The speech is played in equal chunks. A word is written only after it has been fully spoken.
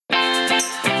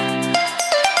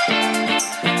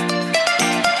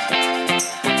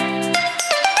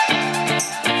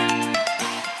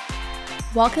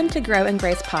Welcome to Grow in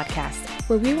Grace podcast,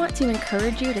 where we want to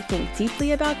encourage you to think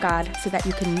deeply about God so that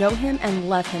you can know Him and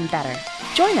love Him better.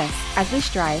 Join us as we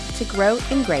strive to grow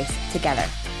in grace together.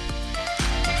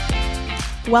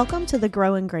 Welcome to the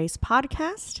Grow in Grace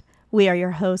podcast. We are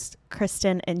your hosts,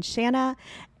 Kristen and Shanna,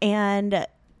 and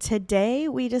today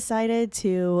we decided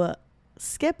to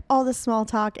skip all the small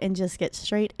talk and just get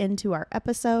straight into our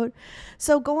episode.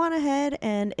 So go on ahead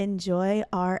and enjoy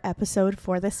our episode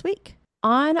for this week.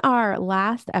 On our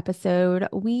last episode,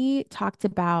 we talked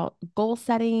about goal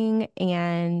setting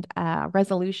and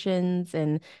resolutions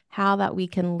and how that we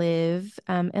can live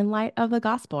in light of the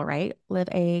gospel, right? Live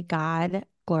a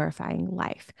God-glorifying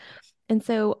life. And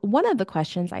so one of the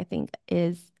questions I think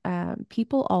is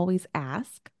people always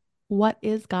ask, what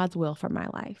is God's will for my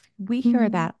life? We hear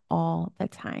that all the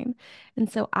time. And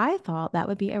so I thought that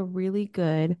would be a really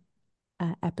good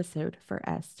episode for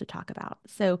us to talk about.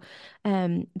 So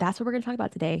that's what we're going to talk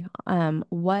about today.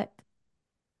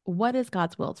 What is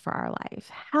God's will for our life?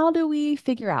 How do we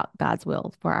figure out God's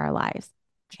will for our lives?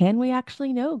 Can we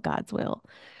actually know God's will?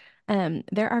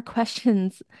 There are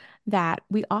questions that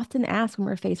we often ask when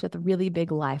we're faced with really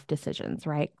big life decisions,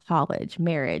 right? College,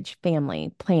 marriage,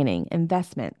 family, planning,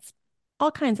 investments,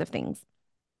 all kinds of things.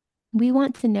 We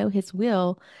want to know His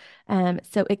will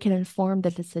so it can inform the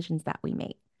decisions that we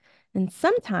make. And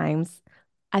sometimes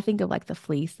I think of like the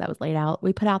fleece that was laid out.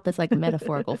 We put out this like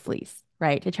metaphorical fleece,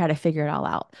 right, to try to figure it all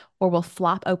out. Or we'll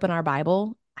flop open our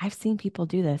Bible. I've seen people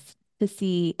do this to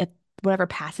see if whatever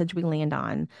passage we land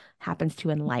on happens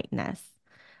to enlighten us.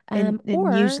 And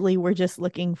Or usually we're just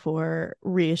looking for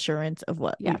reassurance of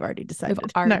what we've already decided.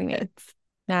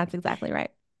 That's exactly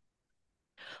right.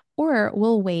 Or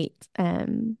we'll wait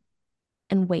and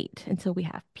wait until we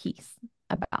have peace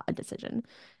about a decision.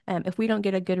 If we don't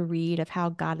get a good read of how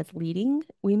God is leading,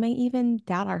 we may even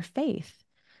doubt our faith.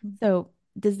 So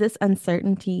does this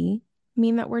uncertainty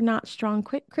mean that we're not strong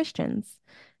Christians?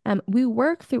 We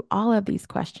work through all of these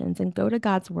questions and go to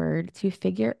God's word to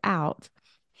figure out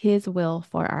His will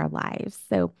for our lives.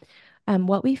 So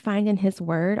what we find in His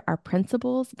word are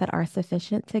principles that are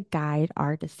sufficient to guide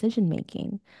our decision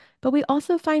making. But we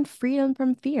also find freedom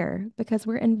from fear because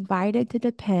we're invited to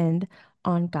depend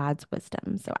on God's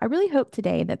wisdom. So I really hope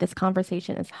today that this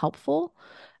conversation is helpful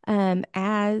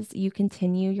as you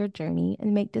continue your journey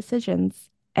and make decisions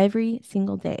every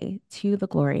single day to the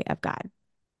glory of God.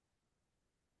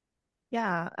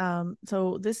 Yeah.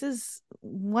 So this is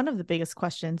one of the biggest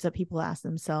questions that people ask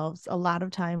themselves. A lot of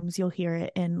times you'll hear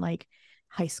it in like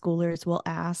high schoolers will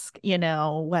ask,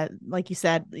 what, like you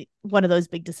said, one of those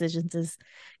big decisions is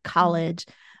college.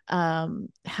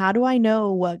 How do I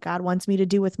know what God wants me to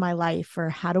do with my life? Or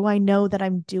how do I know that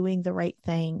I'm doing the right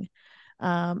thing?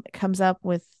 It comes up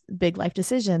with big life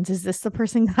decisions. Is this the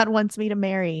person God wants me to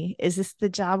marry? Is this the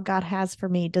job God has for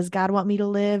me? Does God want me to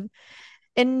live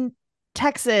in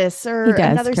Texas or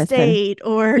another state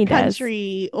or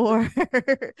country or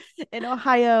in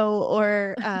Ohio?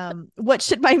 Or what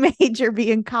should my major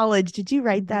be in college? Did you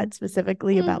write that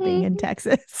specifically about being in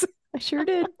Texas? I sure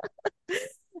did.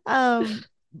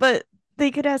 But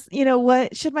they could ask,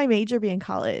 what should my major be in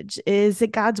college? Is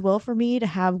it God's will for me to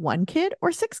have 1 kid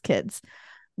or 6 kids?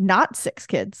 Not 6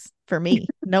 kids for me.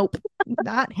 Nope,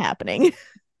 not happening.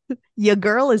 Your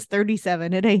girl is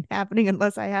 37. It ain't happening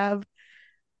unless I have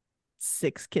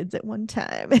 6 kids at one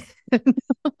time.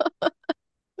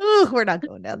 Ooh, we're not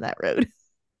going down that road.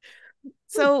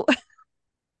 So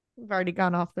we've already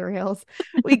gone off the rails.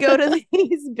 We go to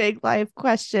these big life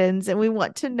questions and we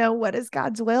want to know, what is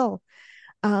God's will?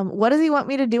 What does He want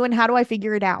me to do and how do I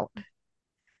figure it out?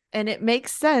 And it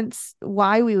makes sense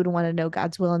why we would want to know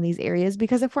God's will in these areas,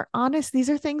 because if we're honest, these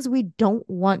are things we don't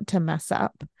want to mess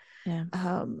up. Yeah.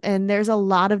 And there's a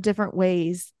lot of different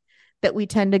ways that we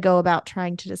tend to go about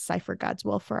trying to decipher God's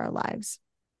will for our lives.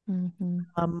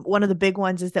 One of the big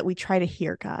ones is that we try to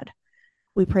hear God.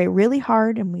 We pray really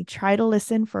hard and we try to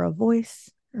listen for a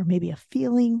voice or maybe a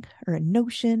feeling or a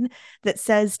notion that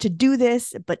says to do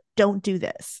this, but don't do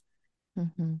this.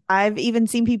 I've even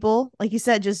seen people, like you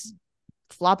said, just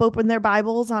flop open their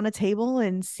Bibles on a table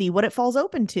and see what it falls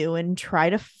open to and try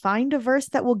to find a verse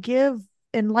that will give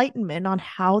enlightenment on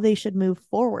how they should move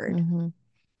forward.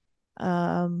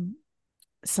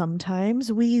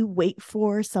 Sometimes we wait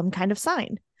for some kind of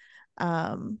sign.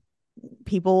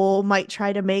 People might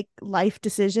try to make life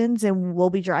decisions and we'll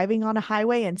be driving on a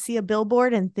highway and see a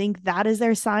billboard and think that is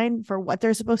their sign for what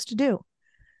they're supposed to do.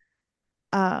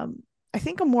 I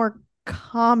think a more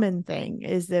common thing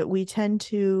is that we tend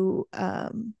to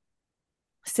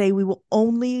say we will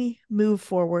only move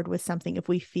forward with something if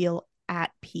we feel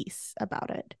at peace about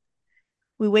it.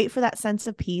 We wait for that sense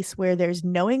of peace where there's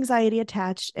no anxiety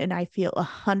attached and I feel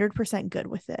 100% good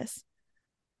with this.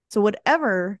 So,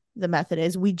 whatever the method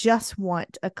is, we just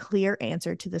want a clear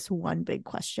answer to this one big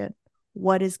question: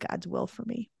 what is God's will for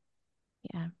me?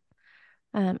 Yeah.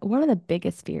 One of the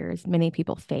biggest fears many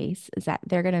people face is that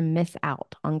they're going to miss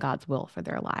out on God's will for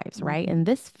their lives, right? Mm-hmm. And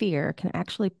this fear can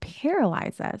actually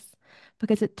paralyze us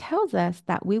because it tells us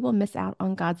that we will miss out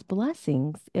on God's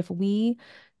blessings if we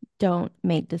don't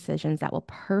make decisions that will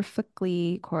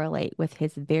perfectly correlate with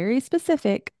his very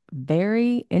specific,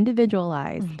 very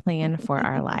individualized plan for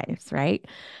our lives, right?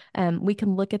 We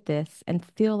can look at this and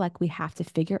feel like we have to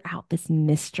figure out this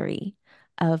mystery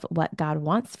of what God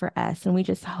wants for us. And we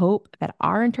just hope that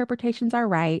our interpretations are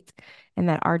right and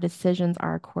that our decisions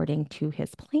are according to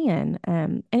his plan.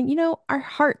 Our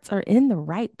hearts are in the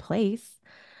right place.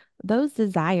 Those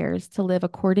desires to live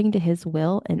according to his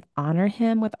will and honor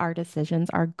him with our decisions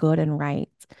are good and right.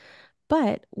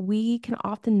 But we can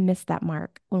often miss that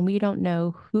mark when we don't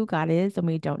know who God is and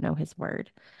we don't know his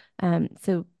word.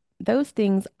 So those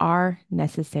things are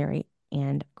necessary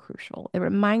and crucial. It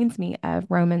reminds me of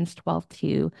Romans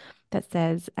 12:2 that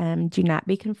says, do not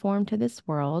be conformed to this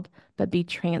world, but be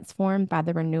transformed by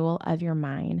the renewal of your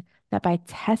mind, that by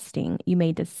testing you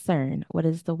may discern what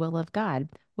is the will of God,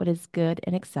 what is good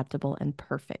and acceptable and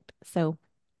perfect. So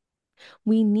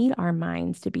we need our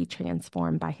minds to be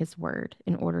transformed by his word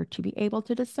in order to be able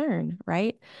to discern,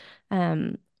 right?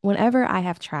 Whenever I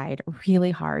have tried really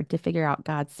hard to figure out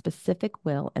God's specific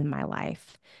will in my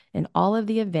life and all of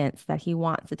the events that he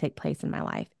wants to take place in my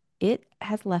life, it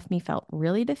has left me felt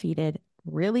really defeated,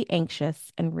 really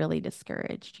anxious, and really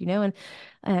discouraged,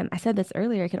 And I said this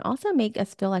earlier, it can also make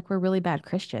us feel like we're really bad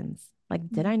Christians. Like,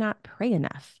 did I not pray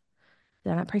enough?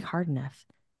 Did I not pray hard enough?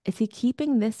 Is he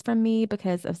keeping this from me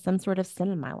because of some sort of sin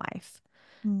in my life?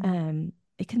 Mm-hmm.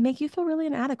 It can make you feel really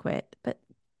inadequate, but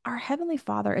our Heavenly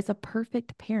Father is a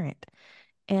perfect parent.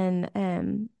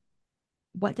 And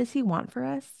what does he want for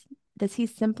us? Does he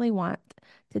simply want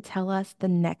to tell us the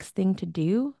next thing to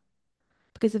do?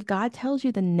 Because if God tells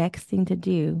you the next thing to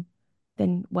do,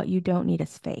 then what you don't need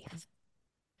is faith.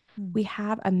 We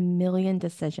have a million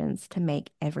decisions to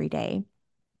make every day.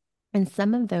 And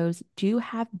some of those do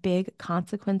have big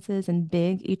consequences and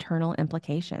big eternal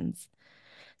implications.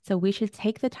 So we should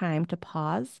take the time to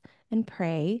pause and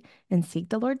pray and seek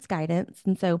the Lord's guidance.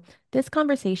 And so this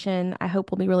conversation, I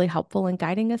hope, will be really helpful in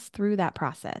guiding us through that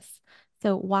process.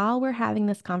 So while we're having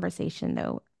this conversation,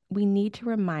 though, we need to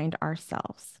remind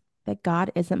ourselves that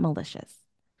God isn't malicious.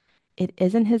 It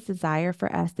isn't his desire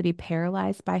for us to be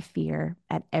paralyzed by fear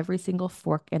at every single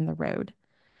fork in the road.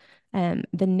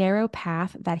 The narrow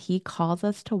path that he calls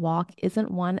us to walk isn't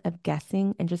one of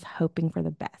guessing and just hoping for the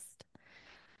best.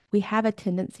 We have a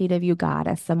tendency to view God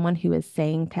as someone who is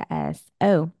saying to us,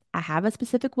 oh, I have a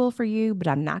specific will for you, but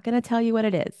I'm not going to tell you what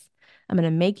it is. I'm going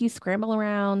to make you scramble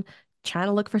around trying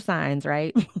to look for signs,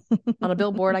 right? On a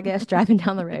billboard, I guess, driving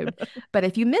down the road. But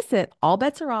if you miss it, all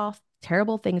bets are off.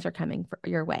 Terrible things are coming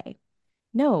your way.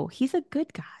 No, he's a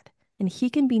good God, and he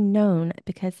can be known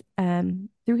because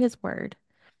through his word.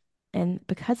 And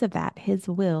because of that, his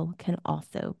will can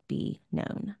also be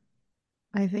known.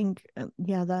 I think,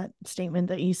 yeah, that statement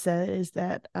that you said is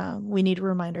that we need to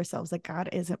remind ourselves that God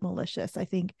isn't malicious. I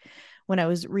think when I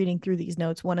was reading through these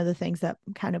notes, one of the things that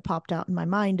kind of popped out in my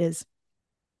mind is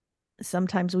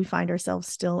sometimes we find ourselves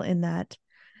still in that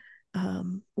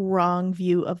wrong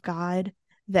view of God,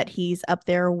 that he's up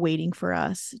there waiting for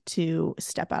us to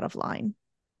step out of line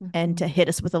and to Mhm. hit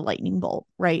us with a lightning bolt,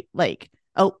 right? Like,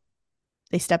 oh,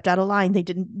 they stepped out of line.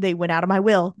 They went out of my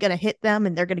will, gonna hit them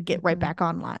and they're gonna get right Mhm. back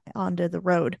on line onto the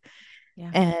road.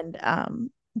 Yeah,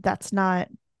 And that's not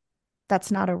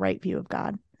a right view of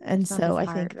God. And that's not so his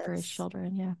I think heart for his that's,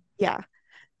 children. Yeah. yeah.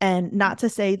 And not to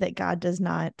say that God does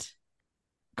not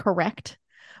correct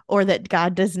or that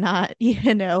God does not,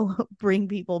 bring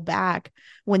people back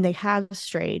when they have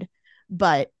strayed,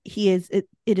 but it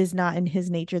is not in his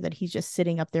nature that he's just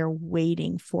sitting up there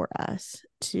waiting for us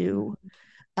to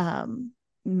Mhm. um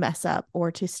mess up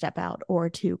or to step out or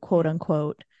to quote Yeah.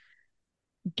 unquote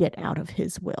get out of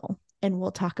his will. And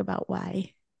we'll talk about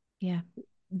why Yeah.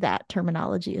 that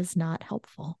terminology is not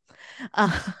helpful.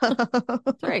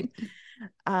 That's right.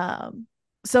 um,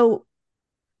 so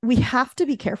we have to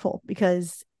be careful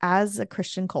because as a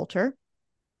Christian culture,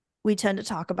 we tend to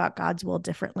talk about God's will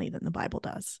differently than the Bible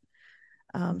does.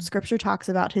 Mm. Scripture talks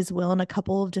about his will in a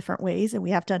couple of different ways, and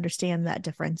we have to understand that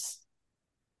difference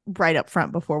right up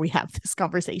front before we have this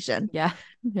conversation. Yeah.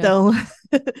 Yeah. So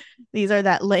these are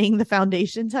that laying the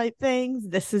foundation type things.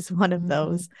 This is one of Hmm.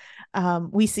 those.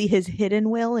 We see his hidden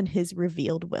will and his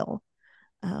revealed will.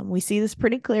 We see this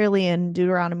pretty clearly in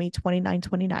Deuteronomy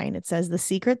 29:29. It says, "The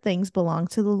secret things belong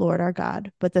to the Lord our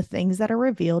God, but the things that are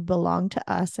revealed belong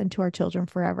to us and to our children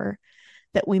forever,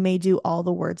 that we may do all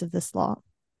the words of this law."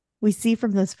 We see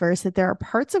from this verse that there are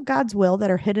parts of God's will that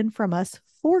are hidden from us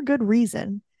for good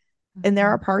reason. And there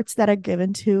are Hmm. parts that are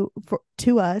given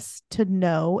to us to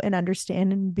know and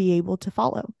understand and be able to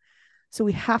follow. So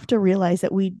we have to realize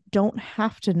that we don't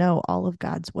have to know all of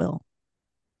God's will.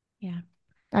 Yeah.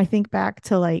 I think back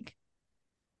to like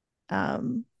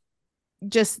um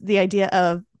just the idea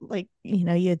of like,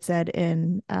 you had said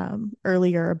in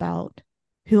earlier about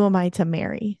who am I to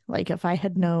marry? Like if I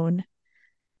had known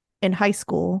in high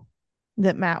school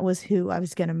that Matt was who I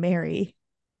was going to marry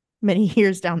many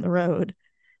years down the road,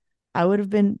 I would have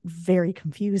been very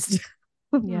confused.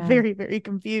 Yeah. Very, very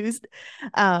confused.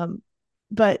 Um,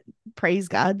 but praise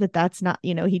God that that's not,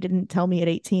 he didn't tell me at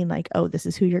 18, like, oh, this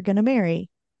is who you're going to marry.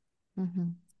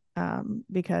 Hmm.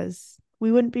 Because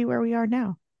we wouldn't be where we are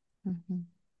now. Hmm.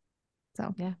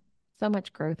 So, Yeah. So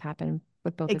much growth happened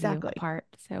with both of you exactly. apart.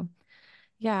 So,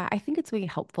 yeah, I think it's really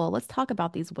helpful. Let's talk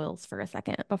about these wills for a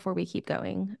second before we keep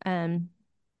going.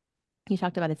 You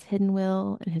talked about his hidden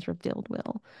will and his revealed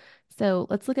will. So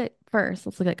let's look at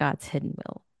God's hidden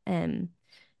will.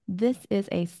 This is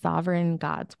a sovereign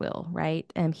God's will,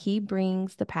 right? And he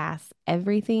brings to pass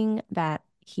everything that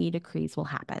he decrees will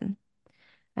happen.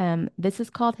 This is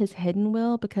called his hidden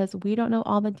will because we don't know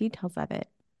all the details of it.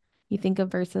 You think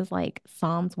of verses like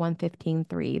Psalms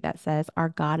 115:3 that says, "Our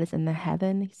God is in the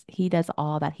heavens, he does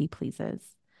all that he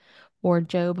pleases." Or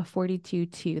Job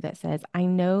 42:2 that says, "I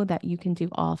know that you can do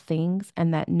all things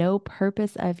and that no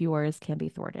purpose of yours can be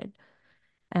thwarted."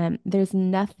 There's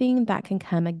nothing that can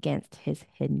come against his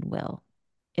hidden will.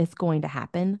 It's going to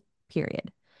happen,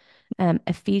 period.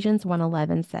 Ephesians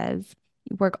 1:11 says,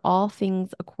 "Work all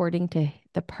things according to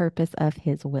the purpose of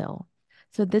his will."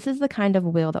 So this is the kind of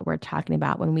will that we're talking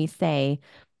about when we say,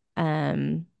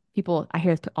 people, I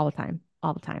hear this all the time,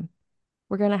 all the time.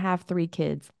 We're going to have 3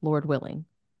 kids, Lord willing,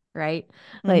 right?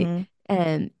 Like, Mm-hmm.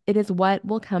 and it is what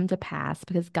will come to pass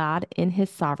because God, in his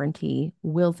sovereignty,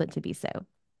 wills it to be so.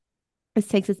 This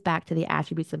takes us back to the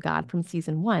attributes of God from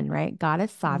season 1, right? God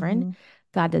is sovereign. Mm-hmm.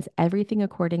 God does everything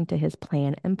according to his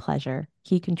plan and pleasure.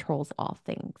 He controls all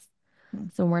things.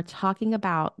 So when we're talking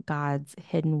about God's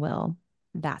hidden will,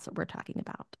 that's what we're talking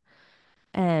about.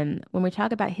 And when we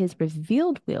talk about his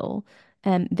revealed will,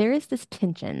 there is this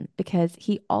tension because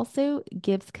he also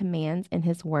gives commands in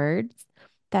his words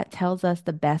that tells us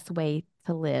the best way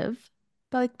to live,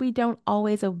 but like we don't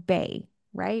always obey,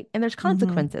 right? And there's Mm-hmm.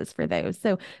 consequences for those.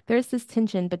 So there's this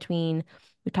tension between,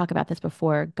 we talked about this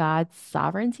before, God's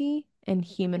sovereignty and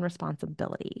human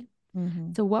responsibility.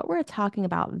 Mm-hmm. So what we're talking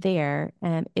about there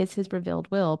is his revealed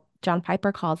will. John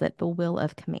Piper calls it the will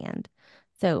of command.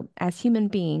 So as human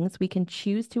beings, we can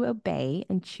choose to obey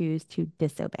and choose to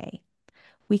disobey.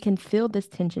 We can feel this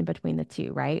tension between the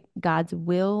two, right? God's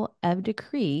will of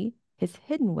decree, his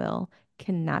hidden will,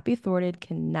 cannot be thwarted,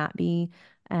 cannot be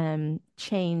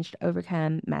changed,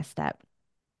 overcome, messed up.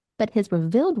 But his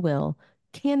revealed will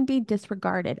can be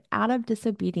disregarded out of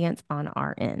disobedience on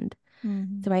our end.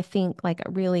 Mm-hmm. So I think, like,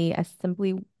 really, as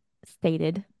simply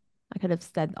stated, I could have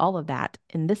said all of that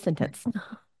in this sentence.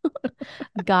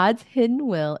 God's hidden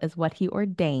will is what he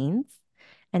ordains,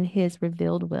 and his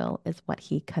revealed will is what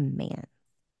he commands.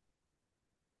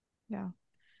 Yeah.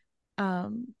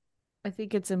 Um, I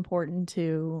think it's important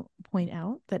to point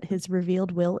out that his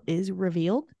revealed will is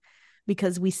revealed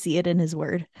because we see it in his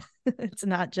word. It's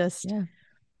not just,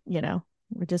 Yeah.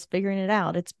 we're just figuring it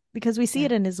out. It's because we see Yeah.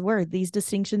 it in his word. These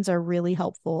distinctions are really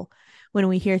helpful when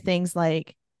we hear things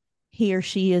like he or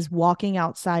she is walking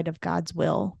outside of God's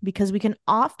will, because we can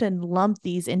often lump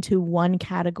these into one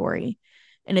category.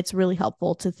 And it's really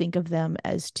helpful to think of them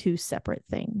as two separate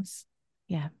things.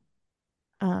 Yeah.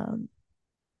 Um,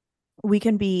 we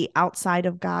can be outside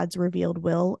of God's revealed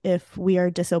will if we are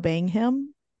disobeying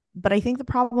him. But I think the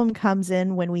problem comes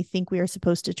in when we think we are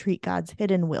supposed to treat God's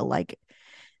hidden will like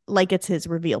it's his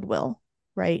revealed will,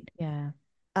 right? Yeah.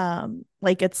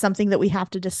 Like it's something that we have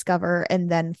to discover and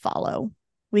then follow.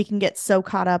 We can get so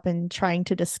caught up in trying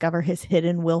to discover his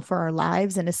hidden will for our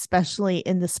lives, and especially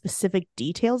in the specific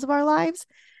details of our lives,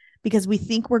 because we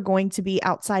think we're going to be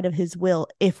outside of his will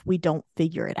if we don't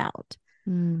figure it out.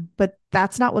 Mm, But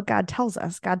that's not what God tells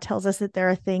us. God tells us that there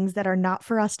are things that are not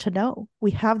for us to know.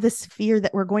 We have this fear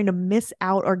that we're going to miss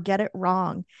out or get it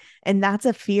wrong. And that's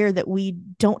a fear that we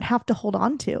don't have to hold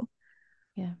on to.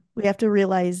 yeah. We have to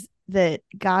realize that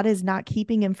God is not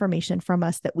keeping information from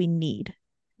us that we need.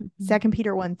 Mhm. 2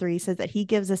 Peter 1:3 says that he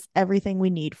gives us everything we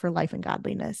need for life and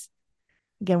godliness.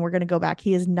 Again, we're going to go back.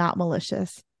 He is not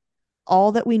malicious.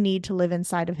 All that we need to live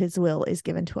inside of his will is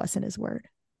given to us in his word.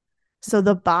 So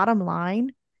the bottom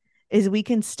line is we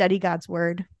can study God's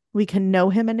word, we can know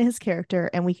him and his character,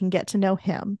 and we can get to know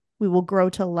him. We will grow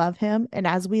to love him. And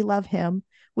as we love him,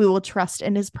 we will trust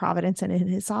in his providence and in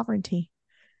his sovereignty.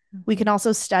 We can Mhm.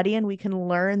 also study and we can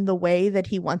learn the way that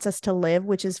he wants us to live,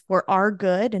 which is for our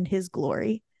good and his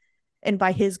glory. And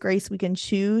by his grace, we can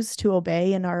choose to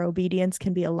obey, and our obedience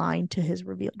can be aligned to his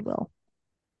revealed will.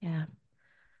 Yeah.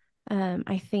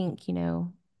 I think,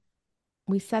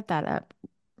 we set that up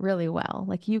really well.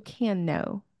 Like you can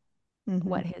know Mm-hmm.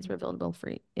 what his revealed will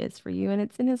is for you, and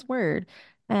it's in his word.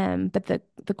 But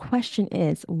the question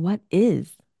is, what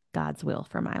is God's will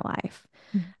for my life?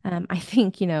 I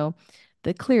think,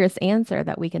 the clearest answer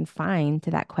that we can find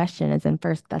to that question is in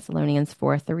First Thessalonians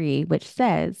 4:3, which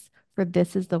says, "For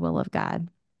this is the will of God,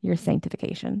 your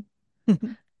sanctification."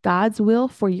 God's will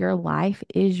for your life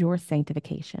is your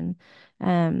sanctification.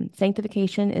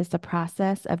 Sanctification is the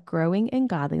process of growing in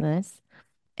godliness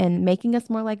and making us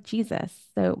more like Jesus.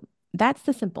 So that's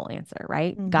the simple answer,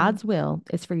 right? Mm-hmm. God's will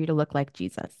is for you to look like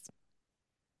Jesus.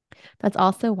 That's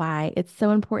also why it's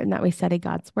so important that we study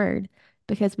God's word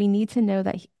because we need to know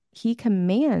that he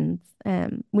commands,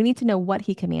 we need to know what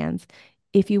he commands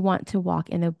if you want to walk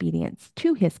in obedience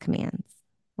to his commands,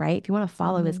 right? If you want to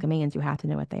follow his Mm-hmm. commands, you have to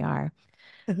know what they are.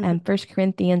 1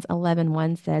 Corinthians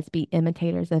 11:1 says, "Be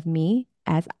imitators of me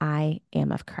as I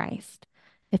am of Christ."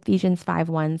 Ephesians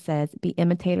 5:1 says, "Be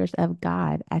imitators of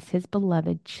God as his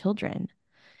beloved children."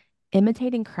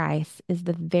 Imitating Christ is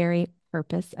the very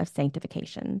purpose of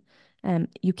sanctification.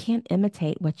 You can't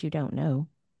imitate what you don't know.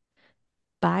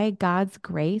 By God's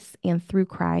grace and through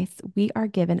Christ, we are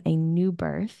given a new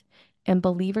birth, and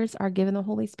believers are given the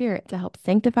Holy Spirit to help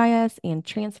sanctify us and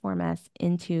transform us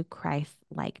into Christ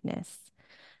likeness.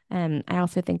 I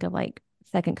also think of like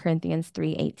 2 Corinthians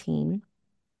 3:18.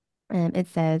 It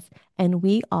says, "And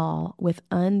we all, with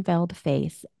unveiled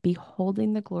face,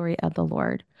 beholding the glory of the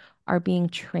Lord, are being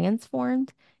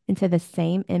transformed into the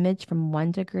same image from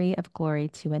one degree of glory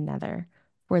to another.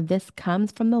 For this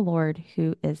comes from the Lord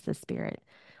who is the Spirit."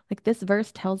 Like this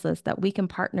verse tells us that we can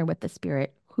partner with the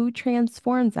Spirit who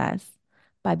transforms us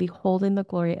by beholding the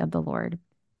glory of the Lord.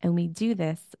 And we do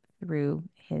this through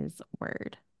his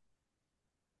word.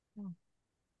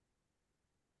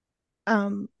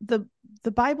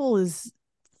 The Bible is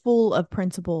full of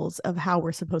principles of how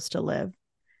we're supposed to live.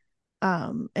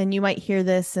 And you might hear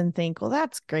this and think, well,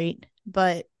 that's great,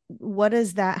 but what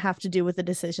does that have to do with the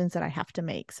decisions that I have to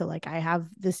make? So like I have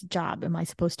this job, am I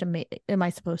supposed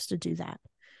to do that?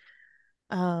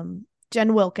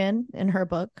 Jen Wilkin in her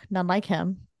book, None Like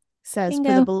Him, says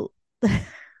Bingo.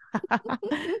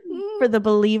 for the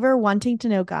believer wanting to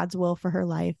know God's will for her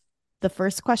life, the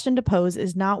first question to pose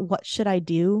is not what should I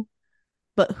do,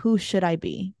 but who should I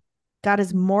be? God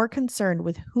is more concerned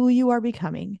with who you are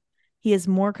becoming. He is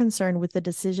more concerned with the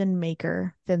decision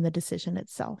maker than the decision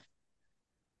itself.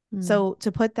 Mm, So,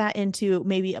 to put that into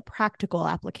maybe a practical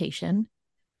application,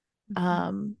 mhm,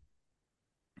 um,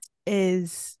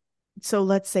 is so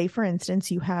let's say, for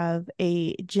instance, you have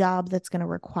a job that's going to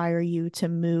require you to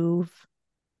move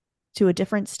to a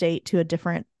different state, to a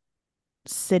different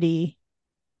city,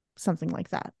 something like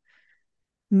that.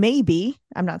 Maybe,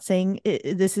 I'm not saying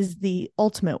this is the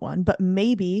ultimate one, but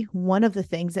maybe one of the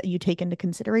things that you take into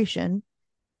consideration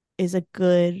is a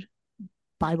good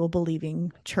Bible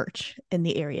believing church in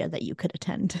the area that you could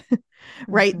attend,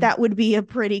 right? mhm. That would be a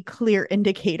pretty clear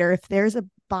indicator. If there's a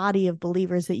body of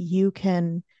believers that you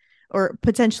can, or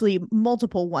potentially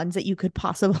multiple ones that you could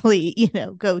possibly,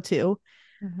 go to,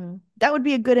 Mhm. that would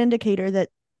be a good indicator that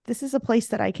this is a place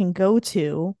that I can go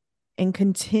to and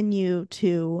continue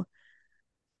to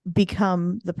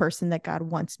become the person that God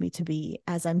wants me to be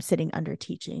as I'm sitting under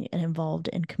teaching and involved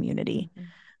in community. Mhm.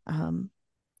 Um,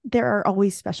 there are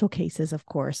always special cases, of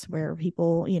course, where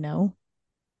people,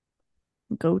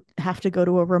 have to go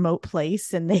to a remote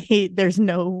place and there's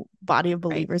no body of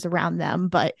Right. believers around them.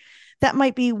 But that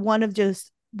might be one of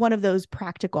those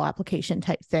practical application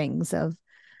type things of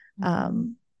Mhm.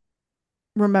 um,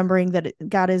 remembering that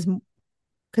God is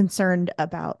concerned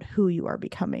about who you are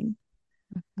becoming,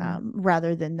 Mhm.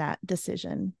 rather than that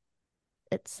decision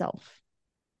itself.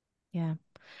 Yeah.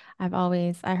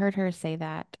 I heard her say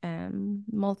that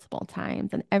multiple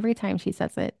times, and every time she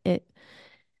says it,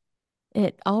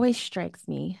 it always strikes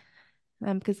me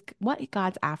because what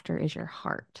God's after is your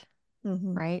heart,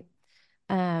 Mm-hmm. right?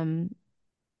 Um,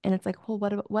 and it's like, well,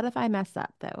 what if I mess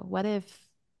up though? What if?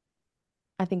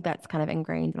 I think that's kind of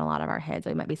ingrained in a lot of our heads.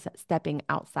 We might be stepping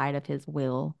outside of his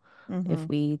will Mm-hmm. if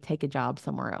we take a job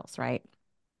somewhere else, right?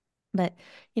 But,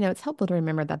 it's helpful to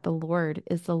remember that the Lord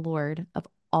is the Lord of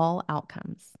all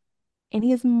outcomes, and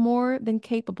he is more than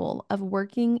capable of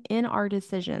working in our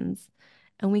decisions.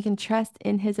 And we can trust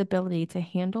in his ability to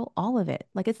handle all of it.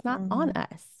 Like it's not on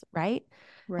Mm-hmm. us, right?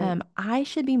 Right. I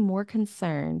should be more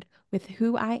concerned with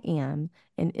who I am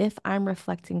and if I'm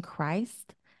reflecting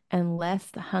Christ and less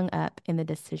hung up in the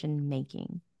decision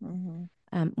making.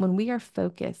 Mm-hmm. When we are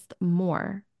focused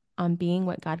more on being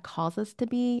what God calls us to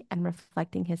be and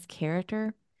reflecting his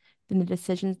character, then the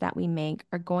decisions that we make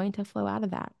are going to flow out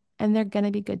of that. And they're going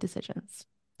to be good decisions.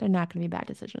 They're not going to be bad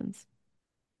decisions.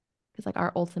 Because, like,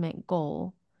 our ultimate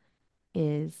goal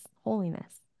is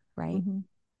holiness, right? Mm-hmm.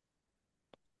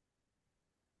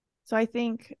 So I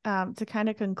think to kind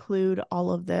of conclude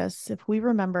all of this, if we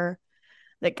remember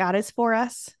that God is for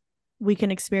us, we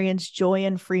can experience joy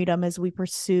and freedom as we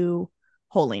pursue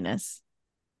holiness.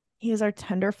 He is our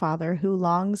tender Father who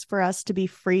longs for us to be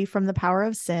free from the power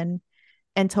of sin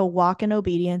and to walk in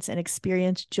obedience and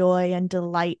experience joy and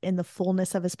delight in the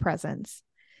fullness of his presence.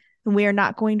 And we are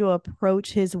not going to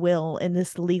approach his will in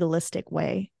this legalistic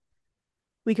way.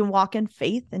 We can walk in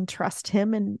faith and trust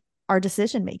him in our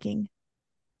decision making.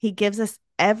 He gives us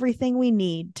everything we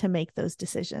need to make those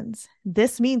decisions.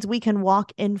 This means we can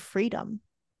walk in freedom.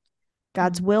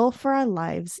 God's will for our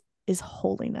lives is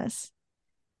holiness.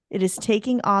 It is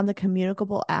taking on the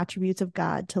communicable attributes of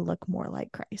God to look more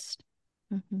like Christ.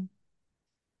 Mm-hmm.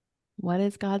 What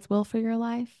is God's will for your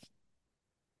life?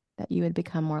 That you would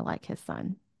become more like his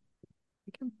son.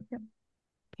 Yep.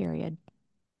 Period.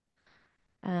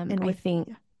 And I with, think,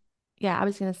 yeah. yeah, I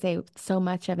was going to say so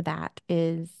much of that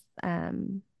is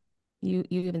you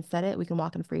even said it, we can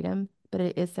walk in freedom, but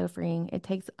it is so freeing. It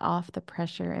takes off the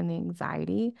pressure and the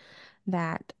anxiety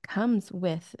that comes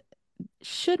with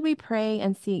should we pray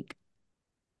and seek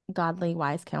godly,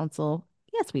 wise counsel?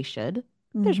 Yes, we should.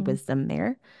 There's Mm-hmm. wisdom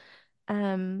there.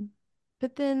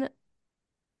 But then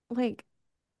like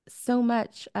so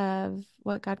much of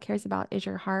what God cares about is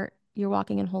your heart. You're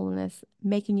walking in holiness,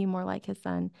 making you more like his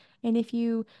son. And if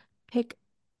you pick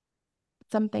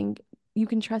something, you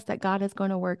can trust that God is going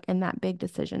to work in that big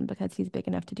decision because he's big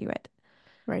enough to do it.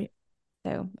 Right.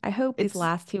 So I hope these It's,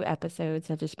 last two episodes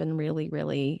have just been really,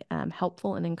 really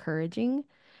helpful and encouraging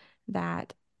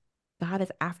that God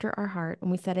is after our heart. And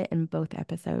we said it in both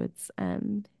episodes.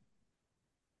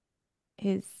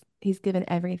 His he's giving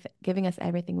us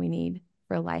everything we need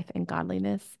for life and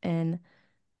godliness, and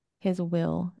his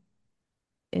will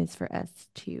is for us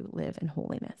to live in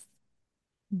holiness.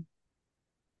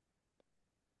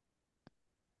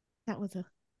 that was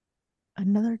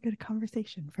another good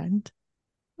conversation, friend.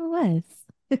 It was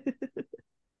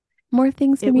more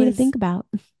things for It me to was, think about.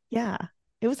 yeah,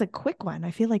 it was a quick one.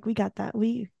 I feel like we got that.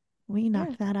 We Yeah,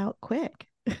 knocked that out quick.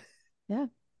 yeah.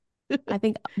 I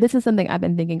think this is something I've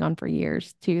been thinking on for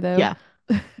years too, though. Yeah.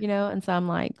 And so I'm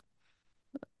like,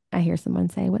 I hear someone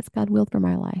say, "What's God willed for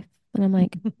my life?" And I'm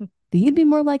like, "Do you be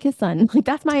more like his son?" Like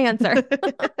that's my answer.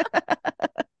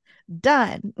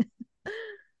 Done.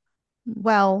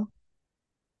 Well,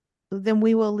 then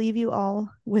we will leave you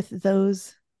all with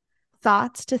those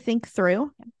thoughts to think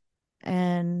through.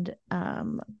 And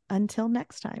until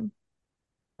next time.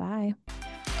 Bye.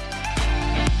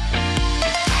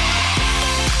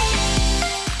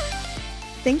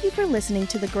 Thank you for listening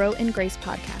to the Grow in Grace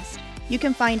podcast. You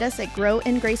can find us at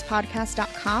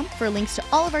growingracepodcast.com for links to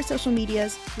all of our social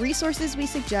medias, resources we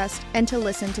suggest, and to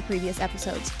listen to previous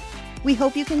episodes. We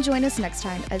hope you can join us next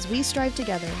time as we strive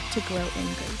together to grow in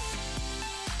grace.